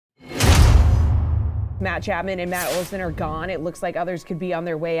Matt Chapman and Matt Olson are gone. It looks like others could be on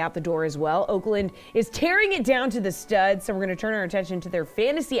their way out the door as well. Oakland is tearing it down to the studs, so we're going to turn our attention to their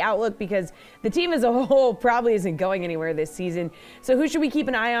fantasy outlook because the team as a whole probably isn't going anywhere this season. So who should we keep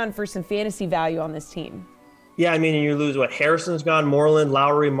an eye on for some fantasy value on this team? Yeah, I mean, you lose Harrison's gone, Moreland,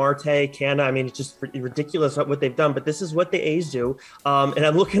 Lowry, Marte, Canna. I mean, it's just ridiculous what they've done, but this is what the A's do. And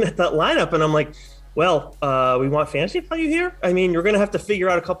I'm looking at that lineup and I'm like, well, we want fantasy value here. I mean, you're going to have to figure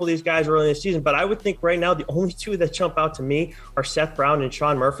out a couple of these guys early in the season, but I would think right now the only two that jump out to me are Seth Brown and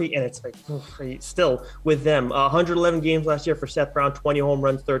Sean Murphy, and it's like still with them. 111 games last year for Seth Brown, 20 home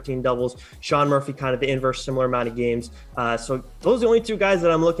runs, 13 doubles. Sean Murphy kind of the inverse, similar amount of games. So those are the only two guys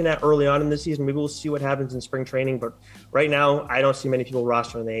that I'm looking at early on in the season. Maybe we'll see what happens in spring training, but right now I don't see many people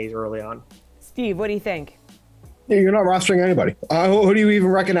rostering the A's early on. Steve, what do you think? You're not rostering anybody. Who do you even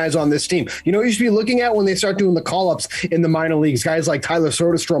recognize on this team? You know what you should be looking at when they start doing the call-ups in the minor leagues? Guys like Tyler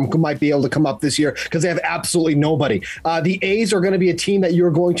Soderstrom who might be able to come up this year because they have absolutely nobody. The A's are going to be a team that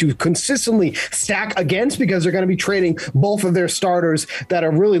you're going to consistently stack against because they're going to be trading both of their starters that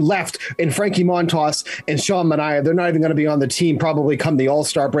are really left in Frankie Montas and Sean Manaea. They're not even going to be on the team probably come the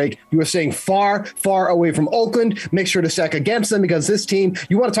All-Star break. You are staying far, far away from Oakland. Make sure to stack against them because this team,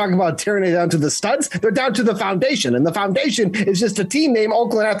 you want to talk about tearing it down to the studs? They're down to the foundation. And the foundation is just a team named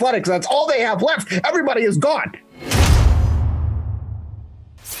Oakland Athletics. That's all they have left. Everybody is gone.